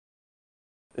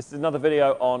This is another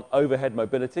video on overhead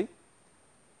mobility.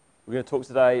 We're going to talk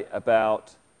today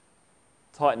about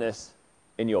tightness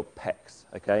in your pecs,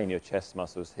 okay, in your chest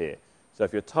muscles here. So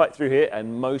if you're tight through here,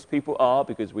 and most people are,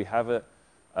 because we have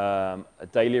a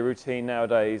daily routine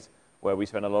nowadays where we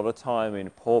spend a lot of time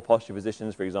in poor posture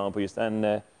positions. For example, you're standing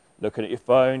there looking at your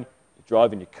phone, you're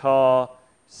driving your car,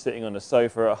 sitting on the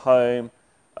sofa at home,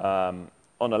 on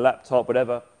a laptop,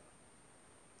 whatever.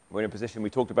 We're in a position, we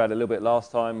talked about it a little bit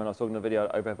last time when I was talking in the video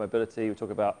on overhead mobility. We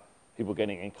talked about people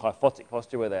getting in kyphotic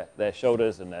posture where their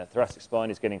shoulders and their thoracic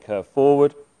spine is getting curved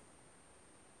forward.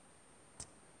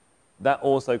 That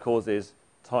also causes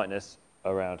tightness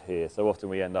around here. So often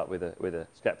we end up with a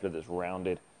scapula that's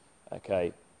rounded,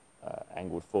 okay,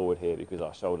 angled forward here because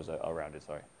our shoulders are rounded,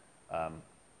 sorry.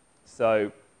 So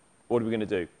what are we going to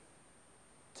do?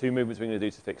 Two movements we're going to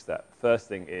do to fix that. First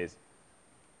thing is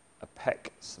a pec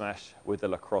smash with a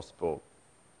lacrosse ball.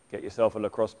 Get yourself a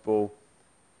lacrosse ball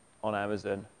on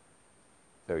Amazon,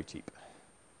 very cheap.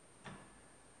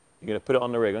 You're going to put it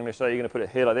on the rig. I'm going to show you, you're going to put it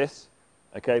here like this,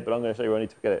 okay, but I'm going to show you where I need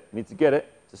to get it. You need to get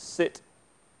it to sit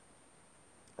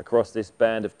across this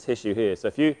band of tissue here. So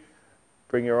if you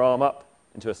bring your arm up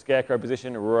into a scarecrow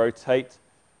position, rotate,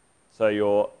 so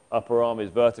your upper arm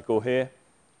is vertical here,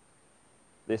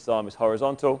 this arm is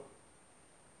horizontal,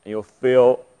 and you'll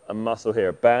feel a muscle here,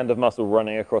 a band of muscle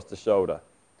running across the shoulder.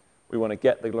 We want to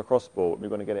get the lacrosse ball, we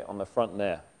want to get it on the front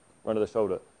there, front of the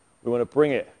shoulder. We want to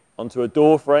bring it onto a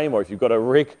door frame, or if you've got a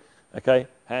rig, okay,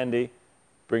 handy,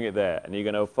 bring it there. And you're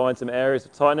going to find some areas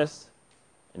of tightness,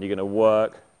 and you're going to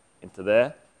work into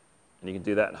there. And you can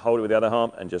do that and hold it with the other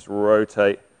arm and just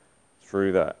rotate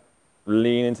through that.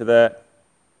 Lean into that.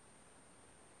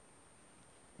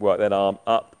 Work that arm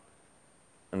up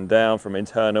and down from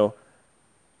internal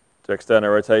to external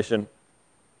rotation.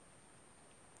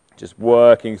 Just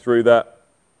working through that.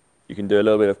 You can do a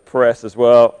little bit of press as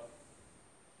well.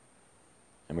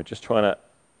 And we're just trying to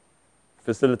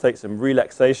facilitate some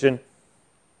relaxation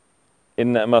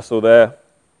in that muscle there.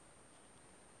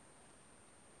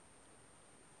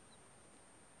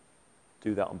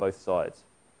 Do that on both sides.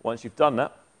 Once you've done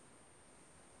that,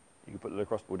 you can put the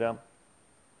lacrosse ball down.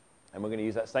 And we're going to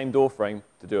use that same door frame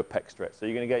to do a pec stretch. So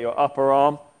you're going to get your upper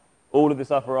arm, all of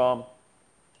this upper arm,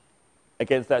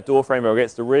 against that door frame or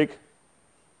against the rig.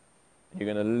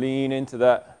 You're going to lean into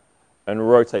that and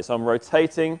rotate. So I'm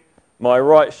rotating my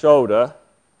right shoulder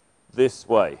this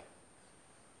way.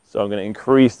 So I'm going to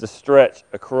increase the stretch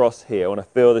across here. I want to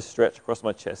feel this stretch across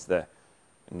my chest there.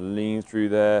 And lean through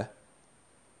there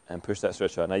and push that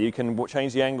stretch out. Now you can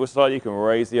change the angle slightly. You can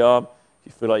raise the arm if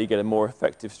you feel like you get a more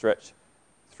effective stretch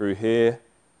through here.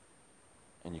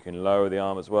 And you can lower the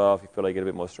arm as well if you feel like you get a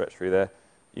bit more stretch through there.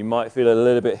 You might feel a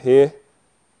little bit here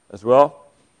as well.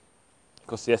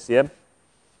 Across the SCM.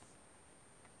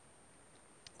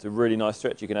 It's a really nice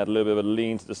stretch. You can add a little bit of a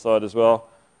lean to the side as well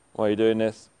while you're doing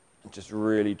this. And just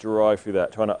really drive through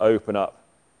that, trying to open up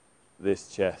this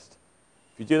chest.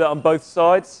 If you do that on both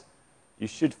sides, you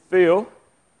should feel,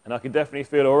 and I can definitely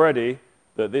feel already,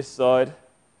 that this side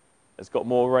has got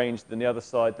more range than the other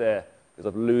side there because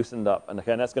I've loosened up. And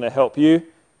again, that's going to help you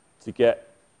to get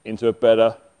into a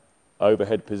better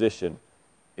overhead position.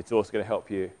 It's also going to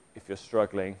help you if you're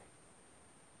struggling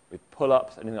with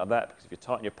pull-ups, anything like that, because if you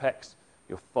tighten your pecs,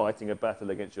 you're fighting a battle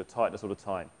against your tightness all the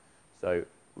time. So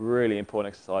really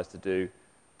important exercise to do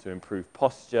to improve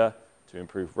posture, to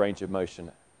improve range of motion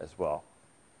as well.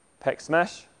 Pec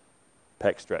smash,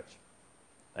 pec stretch.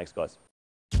 Thanks, guys.